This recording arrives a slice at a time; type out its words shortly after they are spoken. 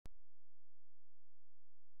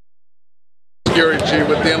Gary G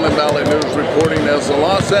with the Inland Valley News reporting as the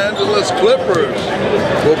Los Angeles Clippers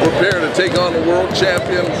will prepare to take on the world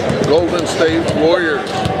champion Golden State Warriors.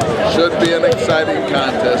 Should be an exciting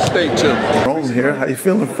contest. Stay tuned. Jerome here. How you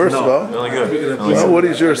feeling first of all? Feeling good. Well, what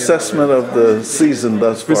is your assessment of the season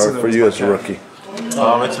thus far for you as a rookie?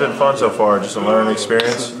 It's been fun so far, just a learning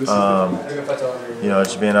experience.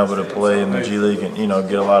 Just being able to play in the G League and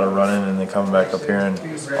get a lot of running, and then coming back up here and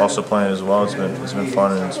also playing as well. It's been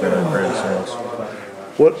fun, and it's been a great experience.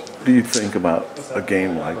 What do you think about a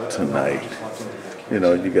game like tonight?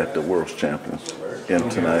 You got the world champions in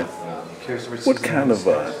tonight. What kind of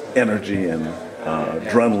energy and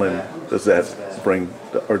adrenaline does that bring,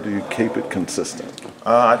 or do you keep it consistent?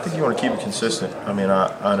 I think you want to keep it consistent. I mean, I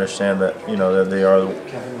understand that that they are the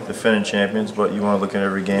defending champions, but you want to look at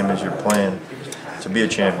every game as you're playing to be a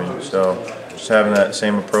champion. So just having that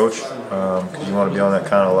same approach, because you want to be on that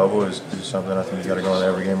kind of level, is something I think you got to go into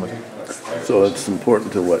every game with. So it's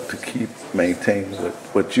important to maintain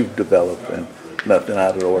what you've developed and nothing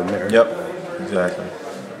out of the ordinary. Yep, exactly.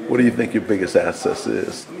 What do you think your biggest asset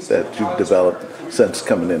is that you've developed since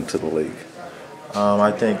coming into the league?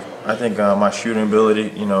 I think my shooting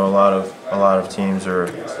ability. A lot of teams are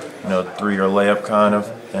three or layup kind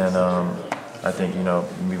of, and I think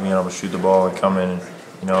me being able to shoot the ball and come in and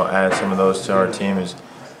add some of those to our team is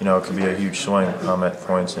it could be a huge swing at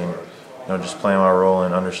points, and just playing my role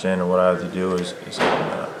and understanding what I have to do is something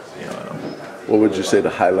that I know. What would you say the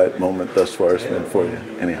highlight moment thus far has been for you?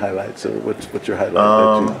 Any highlights, or what's your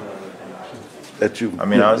highlight that you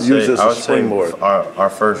use as a springboard? Our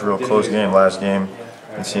first real close game, last game,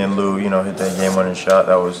 and seeing Lou, hit that game-winning shot,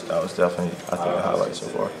 that was definitely, I think, the highlight so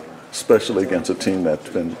far. Especially against a team that's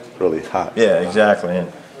been really hot. Yeah, exactly, and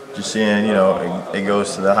just seeing, it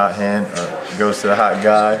goes to the hot hand, or it goes to the hot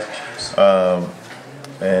guy,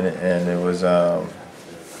 and it was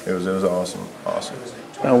awesome.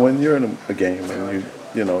 Now, when you're in a game and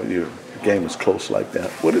your game is close like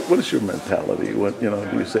that, what is your mentality? What do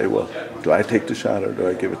you say? Well, do I take the shot or do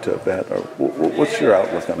I give it to a vet? Or what's your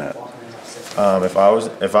outlook on that? If I was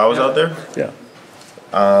out there, yeah.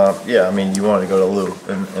 I mean, you want to go to Lou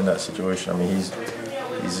in that situation. I mean, he's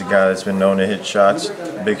a guy that's been known to hit shots,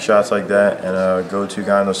 big shots like that, and a go-to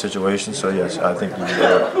guy in those situations. So yes, I think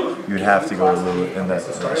you'd have to go to Lou in that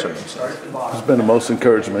circumstance. What's been the most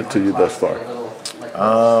encouragement to you thus far?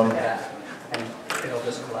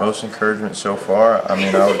 Most encouragement so far. I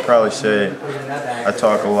mean, I would probably say I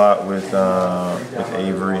talk a lot with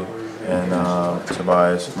Avery and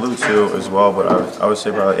Tobias, Lou too as well, but I would say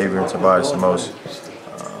probably Avery and Tobias the most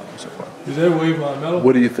so far.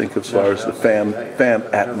 What do you think as far as the fan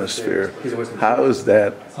atmosphere? How is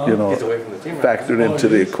that factored into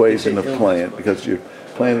the equation of playing? Because you're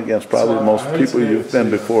playing against probably most people you've been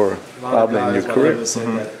before, probably in your career.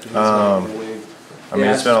 I mean,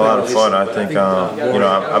 it's been a lot of fun. I think, I've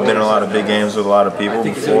been in a lot of big games with a lot of people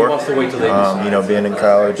before, being in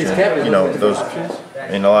college, and, those,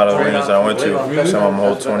 in a lot of the arenas that I went to, some of them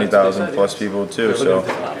hold 20,000 plus people too, so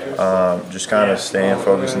just kind of staying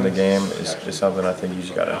focused in the game is something I think you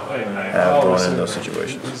just got to have going in those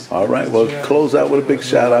situations. All right, well, close out with a big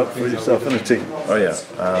shout out for yourself and the team. Oh yeah,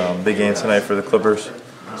 big game tonight for the Clippers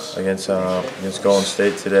against Golden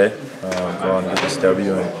State today. Go on and get this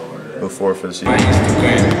W and move forward for the season. My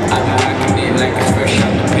Instagram, I can like it's fresh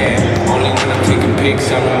out the pan. Only when I'm taking pics,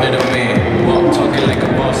 I'm in the middle.